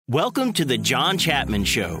Welcome to the John Chapman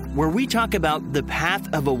Show, where we talk about the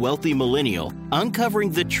path of a wealthy millennial,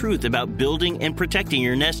 uncovering the truth about building and protecting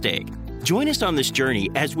your nest egg. Join us on this journey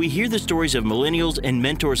as we hear the stories of millennials and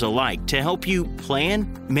mentors alike to help you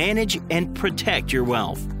plan, manage, and protect your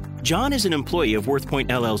wealth. John is an employee of WorthPoint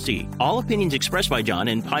LLC. All opinions expressed by John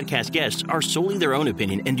and podcast guests are solely their own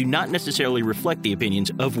opinion and do not necessarily reflect the opinions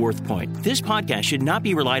of WorthPoint. This podcast should not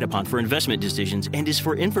be relied upon for investment decisions and is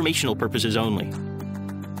for informational purposes only.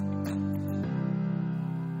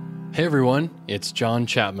 Hey everyone, it's John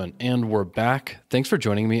Chapman, and we're back. Thanks for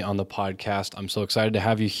joining me on the podcast. I'm so excited to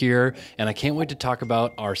have you here, and I can't wait to talk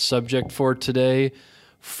about our subject for today,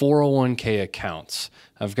 401k accounts.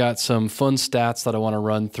 I've got some fun stats that I want to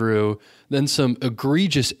run through, then some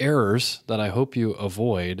egregious errors that I hope you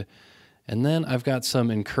avoid, and then I've got some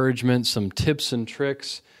encouragement, some tips and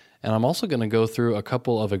tricks, and I'm also going to go through a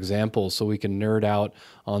couple of examples so we can nerd out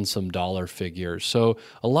on some dollar figures. So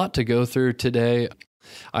a lot to go through today.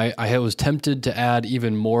 I was tempted to add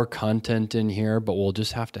even more content in here, but we'll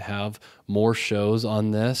just have to have more shows on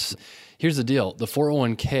this. Here's the deal. The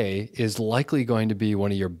 401k is likely going to be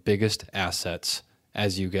one of your biggest assets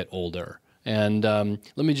as you get older. And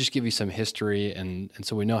let me just give you some history and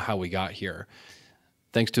so we know how we got here.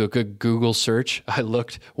 Thanks to a good Google search, I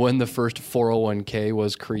looked when the first 401k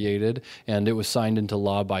was created, and it was signed into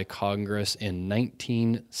law by Congress in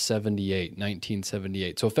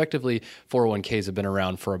 1978. So effectively, 401ks have been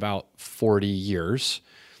around for about 40 years.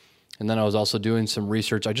 And then I was also doing some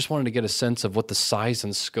research. I just wanted to get a sense of what the size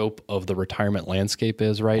and scope of the retirement landscape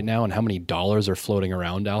is right now and how many dollars are floating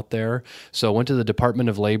around out there. So I went to the Department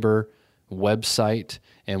of Labor website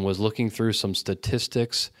and was looking through some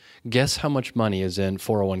statistics. Guess how much money is in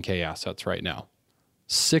 401k assets right now?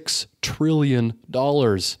 $6 trillion.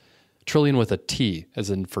 Trillion with a T,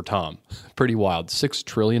 as in for Tom. Pretty wild. $6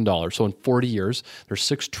 trillion. So in 40 years, there's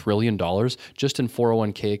 $6 trillion just in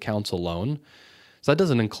 401k accounts alone. So that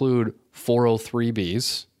doesn't include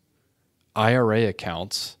 403bs, IRA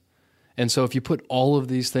accounts. And so if you put all of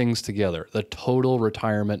these things together, the total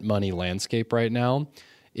retirement money landscape right now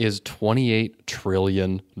is $28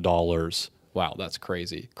 trillion. Wow, that's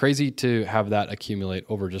crazy. Crazy to have that accumulate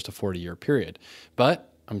over just a 40-year period.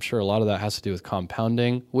 But I'm sure a lot of that has to do with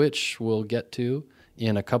compounding, which we'll get to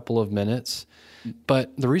in a couple of minutes.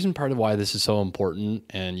 But the reason part of why this is so important,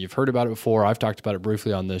 and you've heard about it before, I've talked about it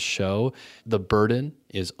briefly on this show, the burden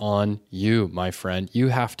is on you, my friend. You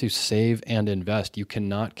have to save and invest. You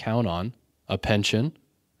cannot count on a pension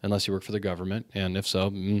unless you work for the government, and if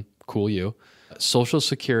so, cool you. Social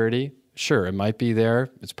Security, sure, it might be there.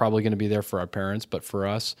 It's probably going to be there for our parents, but for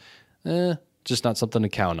us, just not something to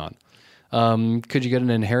count on. Could you get an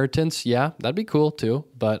inheritance? Yeah, that'd be cool too.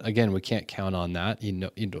 But again, we can't count on that. You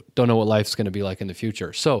don't know what life's going to be like in the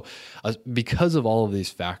future. So because of all of these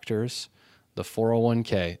factors, the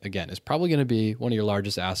 401k, again, is probably going to be one of your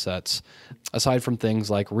largest assets, aside from things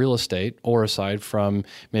like real estate, or aside from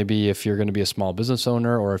maybe if you're going to be a small business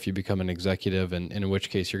owner or if you become an executive, and in which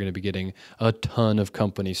case you're going to be getting a ton of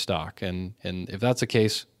company stock. And if that's the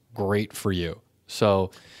case, great for you.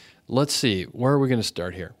 So let's see, where are we going to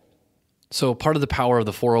start here? So part of the power of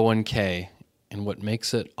the 401k and what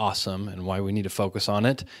makes it awesome and why we need to focus on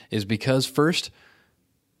it is because first,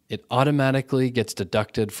 it automatically gets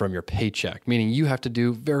deducted from your paycheck, meaning you have to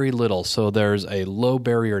do very little. So there's a low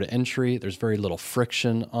barrier to entry. There's very little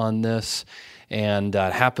friction on this. And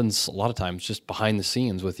it happens a lot of times just behind the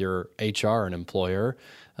scenes with your HR and employer.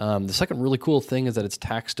 The second really cool thing is that it's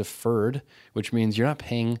tax deferred, which means you're not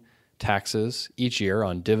paying taxes each year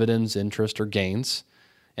on dividends, interest, or gains,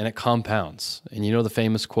 and it compounds. And you know the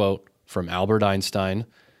famous quote from Albert Einstein,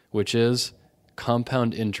 which is,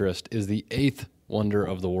 compound interest is the eighth wonder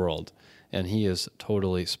of the world, and he is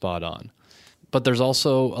totally spot on. But there's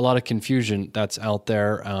also a lot of confusion that's out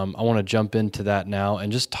there. I want to jump into that now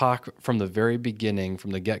and just talk from the very beginning,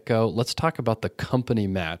 from the get-go. Let's talk about the company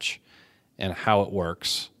match and how it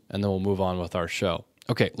works, and then we'll move on with our show.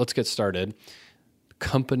 Okay, let's get started.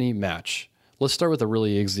 Company match. Let's start with a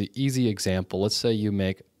really easy example. Let's say you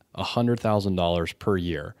make $100,000 per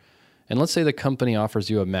year, and let's say the company offers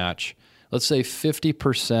you a match. Let's say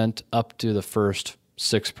 50% up to the first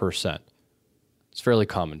 6%. It's fairly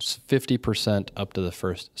common, just 50% up to the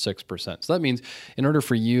first 6%. So that means in order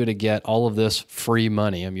for you to get all of this free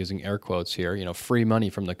money, I'm using air quotes here, free money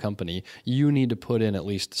from the company, you need to put in at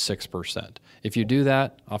least 6%. If you do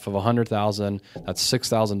that off of $100,000, that's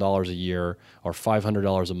 $6,000 a year or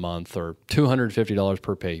 $500 a month or $250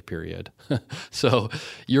 per pay period. So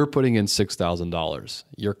you're putting in $6,000.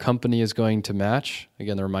 Your company is going to match,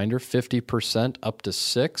 again, the reminder, 50% up to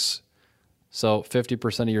 6%. So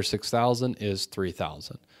 50% of your 6,000 is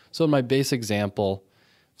 3,000. So in my base example,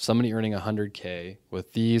 somebody earning 100K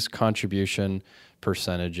with these contribution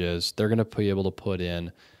percentages, they're going to be able to put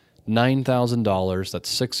in $9,000. That's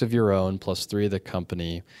 6 of your own plus 3 of the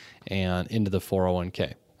company and into the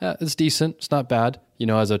 401k. It's decent. It's not bad.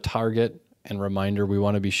 As a target and reminder, we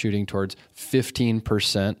want to be shooting towards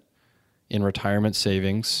 15% in retirement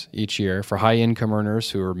savings each year. For high income earners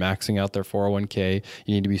who are maxing out their 401k,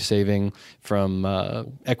 you need to be saving from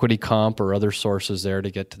equity comp or other sources there to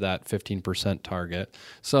get to that 15% target.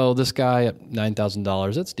 So this guy at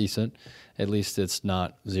 $9,000, that's decent. At least it's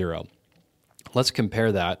not zero. Let's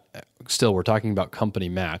compare that. Still, we're talking about company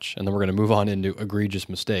match, and then we're going to move on into egregious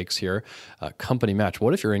mistakes here. Company match.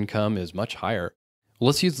 What if your income is much higher?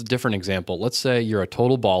 Let's use a different example. Let's say you're a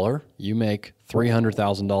total baller. You make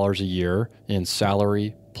 $300,000 a year in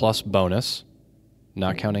salary plus bonus,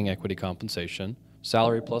 not counting equity compensation.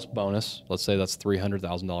 Salary plus bonus, let's say that's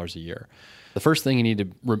 $300,000 a year. The first thing you need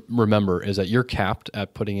to remember is that you're capped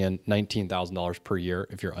at putting in $19,000 per year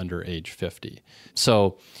if you're under age 50.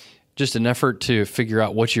 So just an effort to figure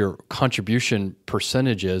out what your contribution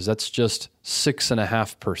percentage is, that's just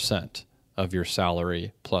 6.5%. Of your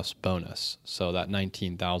salary plus bonus. So that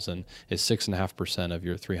 19,000 is 6.5% of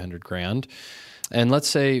your 300 grand. And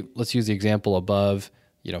let's use the example above,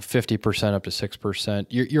 50% up to 6%.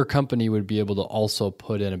 Your company would be able to also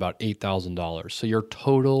put in about $8,000. So your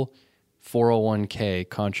total 401k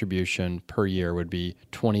contribution per year would be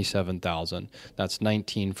 $27,000. That's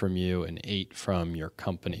 19 from you and 8 from your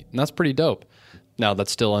company. And that's pretty dope. Now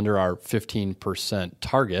that's still under our 15%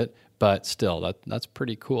 target, but still that's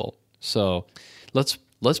pretty cool. So let's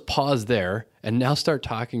pause there and now start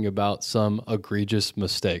talking about some egregious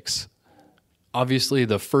mistakes. Obviously,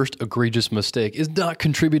 the first egregious mistake is not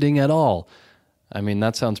contributing at all. I mean,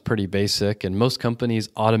 that sounds pretty basic, and most companies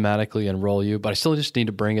automatically enroll you, but I still just need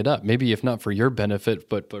to bring it up. Maybe if not for your benefit,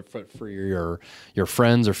 but for your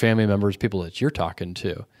friends or family members, people that you're talking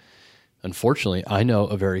to. Unfortunately, I know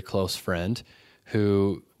a very close friend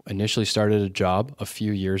who initially started a job a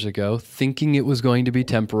few years ago thinking it was going to be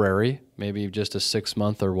temporary, maybe just a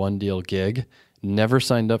 6-month or one deal gig, never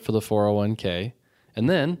signed up for the 401k. And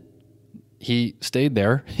then he stayed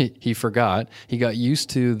there. He forgot. He got used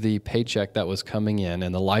to the paycheck that was coming in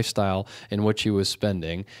and the lifestyle in which he was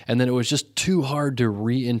spending. And then it was just too hard to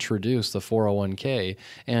reintroduce the 401k.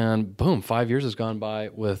 And boom, 5 years has gone by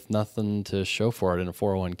with nothing to show for it in a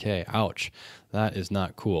 401k. Ouch. That is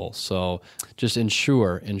not cool. So just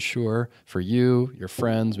ensure for you, your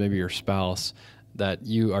friends, maybe your spouse, that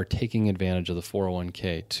you are taking advantage of the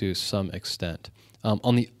 401k to some extent.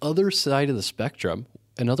 On the other side of the spectrum,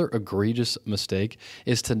 another egregious mistake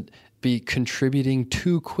is to be contributing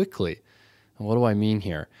too quickly. And what do I mean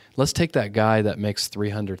here? Let's take that guy that makes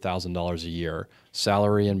 $300,000 a year,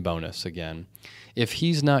 salary and bonus again. If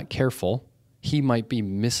he's not careful, he might be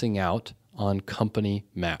missing out on company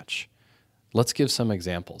match. Let's give some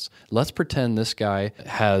examples. Let's pretend this guy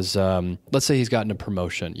has, let's say he's gotten a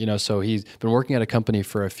promotion. So he's been working at a company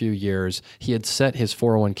for a few years. He had set his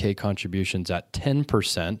 401k contributions at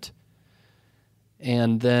 10%.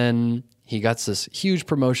 And then he got this huge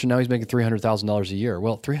promotion. Now he's making $300,000 a year.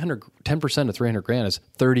 Well, 10% of 300 grand is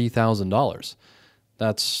 $30,000.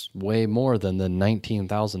 That's way more than the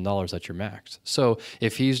 $19,000 that you're maxed. So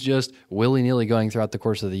if he's just willy-nilly going throughout the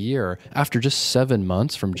course of the year, after just 7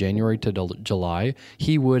 months from January to July,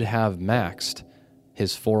 he would have maxed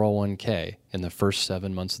his 401k in the first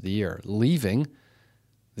 7 months of the year, leaving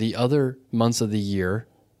the other months of the year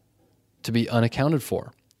to be unaccounted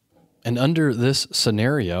for. And under this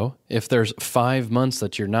scenario, if there's 5 months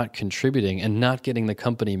that you're not contributing and not getting the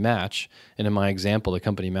company match, and in my example, the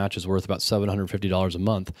company match is worth about $750 a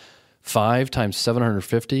month, 5 times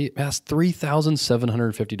 $750, that's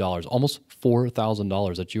 $3,750, almost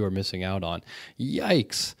 $4,000 that you are missing out on.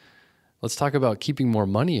 Yikes. Let's talk about keeping more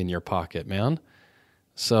money in your pocket, man.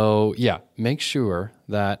 So yeah, make sure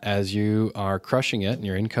that as you are crushing it and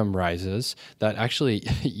your income rises, that actually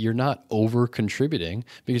you're not over contributing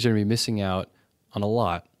because you're going to be missing out on a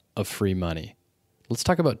lot of free money. Let's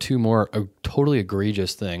talk about 2 more totally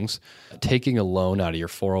egregious things. Taking a loan out of your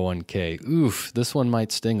 401k. Oof, this one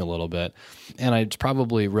might sting a little bit. And it's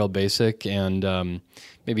probably real basic, and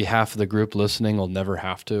maybe half of the group listening will never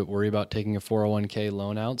have to worry about taking a 401k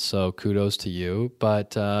loan out, so kudos to you.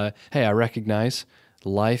 But hey, I recognize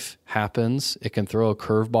life happens. It can throw a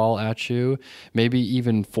curveball at you, maybe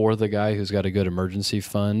even for the guy who's got a good emergency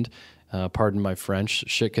fund. pardon my French,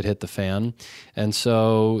 shit could hit the fan. And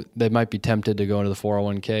so they might be tempted to go into the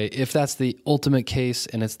 401k. If that's the ultimate case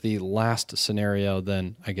and it's the last scenario,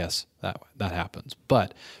 then I guess that happens.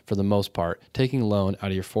 But for the most part, taking a loan out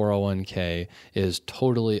of your 401k is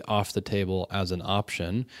totally off the table as an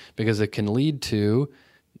option because it can lead to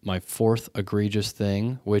my fourth egregious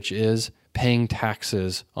thing, which is paying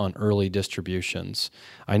taxes on early distributions.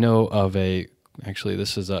 I know of actually,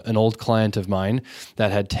 this is an old client of mine that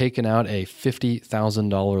had taken out a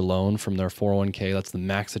 $50,000 loan from their 401k. That's the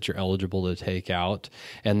max that you're eligible to take out.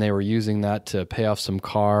 And they were using that to pay off some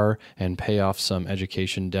car and pay off some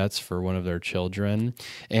education debts for one of their children.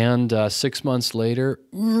 And 6 months later,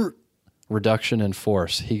 reduction in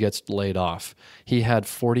force. He gets laid off. He had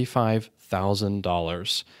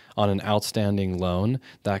 $45,000 on an outstanding loan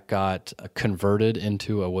that got converted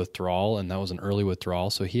into a withdrawal, and that was an early withdrawal.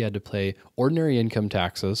 So he had to pay ordinary income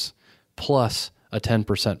taxes plus a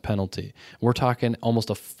 10% penalty. We're talking almost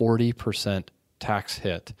a 40% tax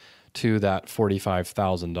hit to that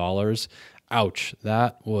 $45,000. Ouch,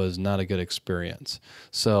 that was not a good experience.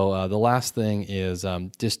 So the last thing is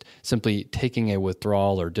just simply taking a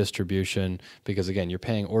withdrawal or distribution because, again, you're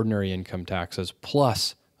paying ordinary income taxes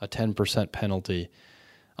plus a 10% penalty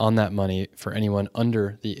on that money for anyone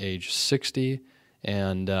under the age 60,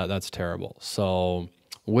 and that's terrible. So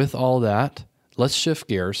with all that, let's shift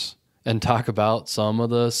gears and talk about some of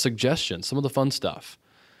the suggestions, some of the fun stuff.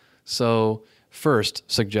 So first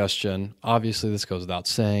suggestion, obviously this goes without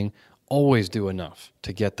saying, always do enough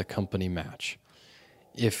to get the company match.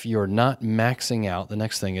 If you're not maxing out, the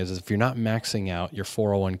next thing is if you're not maxing out your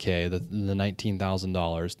 401k, the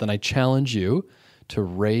 $19,000, then I challenge you to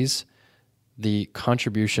raise the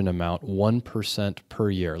contribution amount 1% per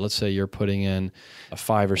year. Let's say you're putting in a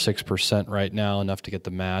 5 or 6% right now, enough to get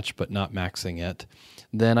the match, but not maxing it.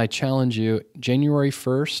 Then I challenge you, January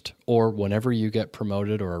 1st or whenever you get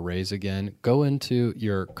promoted or a raise again, go into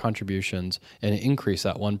your contributions and increase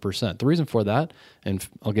that 1%. The reason for that, and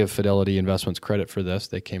I'll give Fidelity Investments credit for this,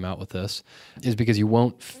 they came out with this, is because you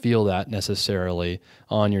won't feel that necessarily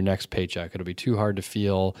on your next paycheck. It'll be too hard to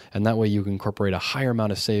feel, and that way you can incorporate a higher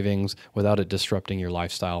amount of savings without it disrupting your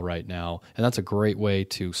lifestyle right now. And that's a great way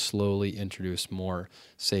to slowly introduce more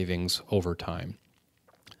savings over time.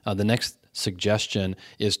 The next suggestion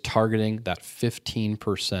is targeting that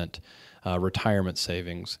 15% retirement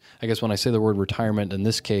savings. I guess when I say the word retirement in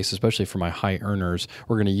this case, especially for my high earners,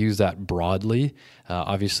 we're going to use that broadly.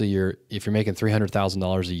 Obviously, if you're making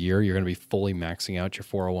 $300,000 a year, you're going to be fully maxing out your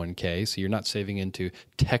 401k. So you're not saving into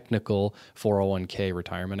technical 401k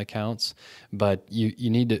retirement accounts, but you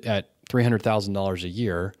need to, at $300,000 a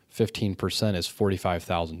year, 15% is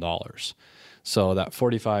 $45,000. So that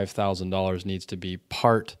 $45,000 needs to be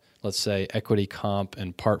part, let's say, equity comp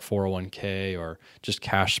and part 401k or just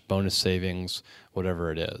cash bonus savings,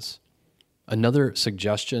 whatever it is. Another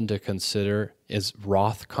suggestion to consider is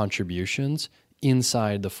Roth contributions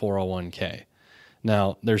inside the 401k.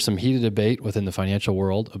 Now, there's some heated debate within the financial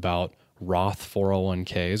world about Roth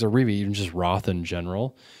 401ks or really even just Roth in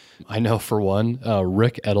general. I know for one,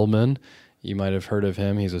 Rick Edelman, you might have heard of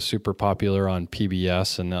him. He's a super popular on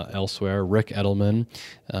PBS and elsewhere. Rick Edelman,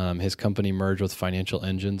 his company merged with Financial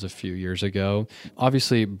Engines a few years ago.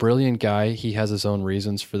 Obviously, brilliant guy. He has his own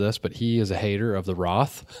reasons for this, but he is a hater of the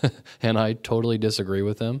Roth, and I totally disagree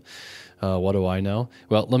with him. What do I know?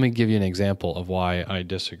 Well, let me give you an example of why I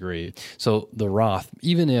disagree. So the Roth,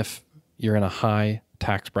 even if you're in a high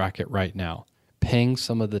tax bracket right now, paying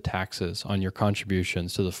some of the taxes on your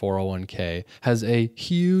contributions to the 401k has a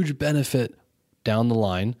huge benefit down the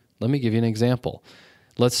line. Let me give you an example.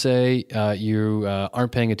 Let's say you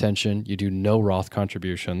aren't paying attention, you do no Roth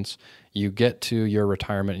contributions, you get to your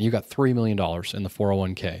retirement and you got $3 million in the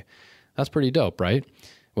 401k. That's pretty dope, right?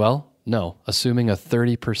 Well, no. Assuming a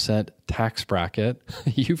 30% tax bracket,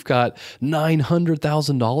 you've got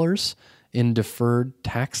 $900,000 in deferred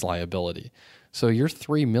tax liability. So your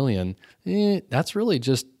 $3 million, that's really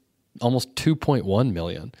just almost $2.1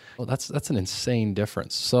 million. Well, that's an insane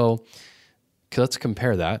difference. So let's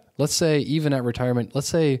compare that. Let's say even at retirement, let's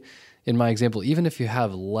say in my example, even if you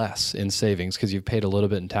have less in savings because you've paid a little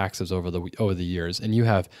bit in taxes over the years, and you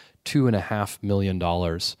have $2.5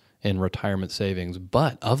 million in retirement savings,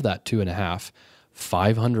 but of that 2.5,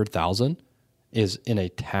 500,000 is in a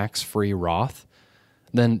tax-free Roth.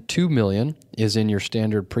 Then $2 million is in your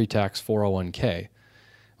standard pre-tax 401k.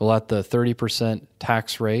 Well, at the 30%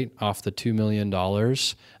 tax rate off the $2 million,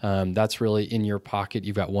 that's really in your pocket.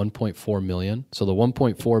 You've got $1.4 million. So the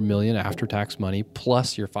 $1.4 million after-tax money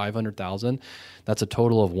plus your $500,000, that's a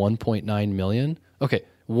total of $1.9 million. Okay,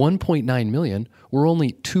 $1.9 million. We're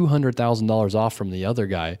only $200,000 off from the other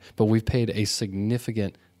guy, but we've paid a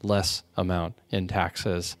significant less amount in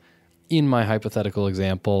taxes. In my hypothetical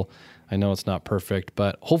example, I know it's not perfect,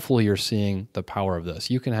 but hopefully you're seeing the power of this.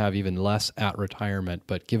 You can have even less at retirement,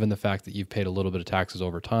 but given the fact that you've paid a little bit of taxes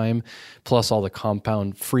over time, plus all the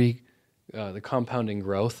compounding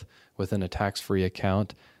growth within a tax-free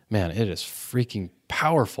account, man, it is freaking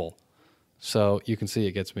powerful. So you can see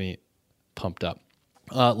it gets me pumped up.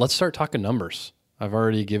 Let's start talking numbers. I've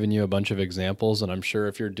already given you a bunch of examples, and I'm sure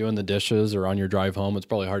if you're doing the dishes or on your drive home, it's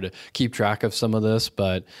probably hard to keep track of some of this,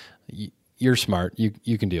 but you're smart.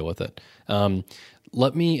 You can deal with it.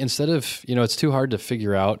 Let me, instead of, it's too hard to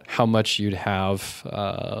figure out how much you'd have,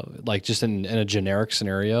 like just in a generic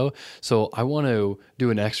scenario. So I want to do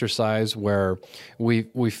an exercise where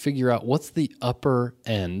we figure out what's the upper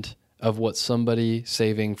end of what somebody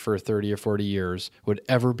saving for 30 or 40 years would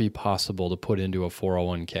ever be possible to put into a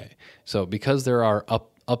 401k. So because there are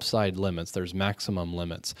upside limits, there's maximum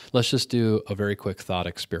limits. Let's just do a very quick thought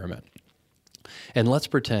experiment. And let's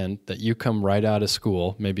pretend that you come right out of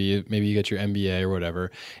school, maybe you get your MBA or whatever,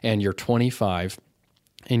 and you're 25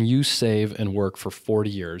 and you save and work for 40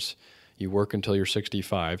 years. You work until you're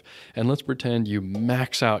 65. And let's pretend you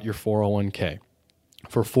max out your 401k.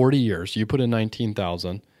 For 40 years, you put in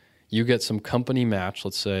 $19,000. You get some company match,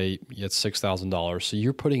 let's say it's $6,000. So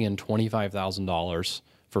you're putting in $25,000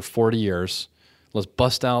 for 40 years. Let's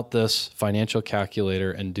bust out this financial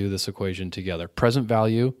calculator and do this equation together. Present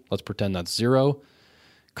value, let's pretend that's 0.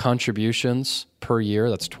 Contributions per year,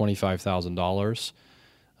 that's $25,000.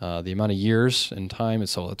 The amount of years in time,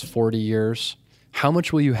 so that's 40 years. How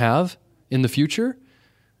much will you have in the future?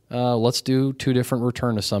 Let's do 2 different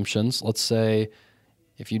return assumptions. Let's say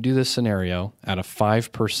if you do this scenario at a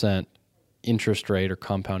 5% interest rate or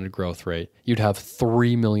compounded growth rate, you'd have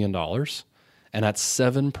 $3 million. And at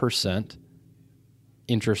 7%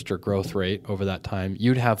 interest or growth rate over that time,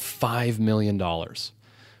 you'd have $5 million.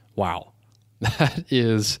 Wow. That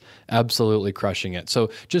is absolutely crushing it.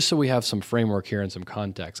 So just so we have some framework here and some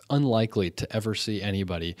context, unlikely to ever see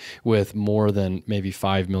anybody with more than maybe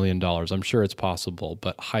 $5 million. I'm sure it's possible,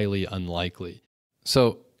 but highly unlikely.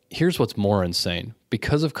 So here's what's more insane.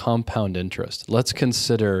 Because of compound interest, let's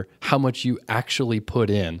consider how much you actually put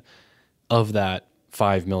in of that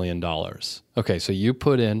 $5 million. Okay, so you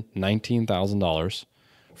put in $19,000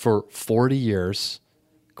 for 40 years.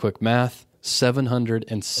 Quick math,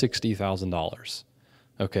 $760,000.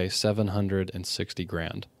 Okay,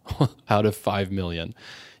 $760,000 out of $5 million.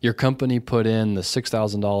 Your company put in the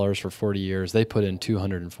 $6,000 for 40 years. They put in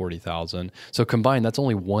 $240,000. So combined, that's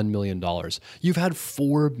only $1 million. You've had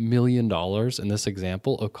 $4 million in this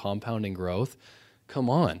example of compounding growth. Come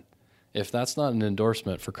on. If that's not an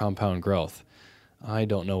endorsement for compound growth, I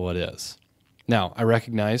don't know what is. Now, I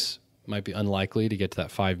recognize it might be unlikely to get to that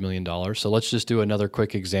 $5 million. So let's just do another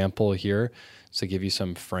quick example here to give you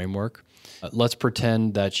some framework. Let's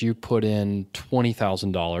pretend that you put in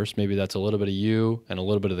 $20,000. Maybe that's a little bit of you and a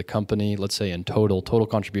little bit of the company. Let's say in total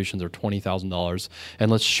contributions are $20,000. And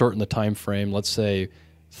let's shorten the time frame. Let's say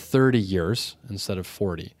 30 years instead of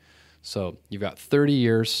 40. So you've got 30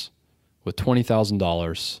 years with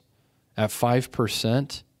 $20,000. At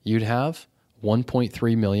 5%, you'd have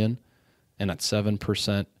 $1.3 million. And at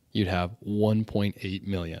 7%, you'd have $1.8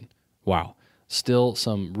 million. Wow. Still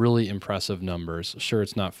some really impressive numbers. Sure,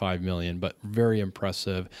 it's not 5 million, but very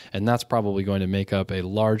impressive. And that's probably going to make up a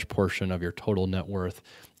large portion of your total net worth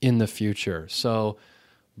in the future. So,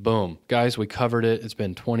 boom. Guys, we covered it. It's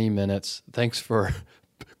been 20 minutes. Thanks for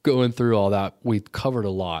going through all that. We covered a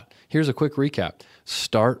lot. Here's a quick recap.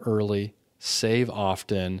 Start early, save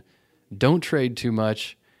often, don't trade too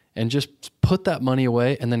much, and just put that money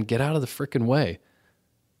away and then get out of the frickin' way.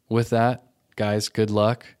 With that, guys, good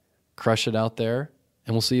luck. Crush it out there,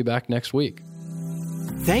 and we'll see you back next week.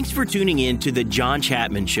 Thanks for tuning in to The John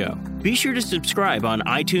Chapman Show. Be sure to subscribe on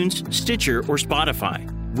iTunes, Stitcher, or Spotify.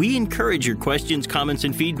 We encourage your questions, comments,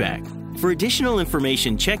 and feedback. For additional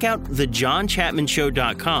information, check out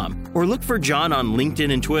thejohnchapmanshow.com or look for John on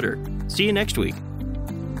LinkedIn and Twitter. See you next week.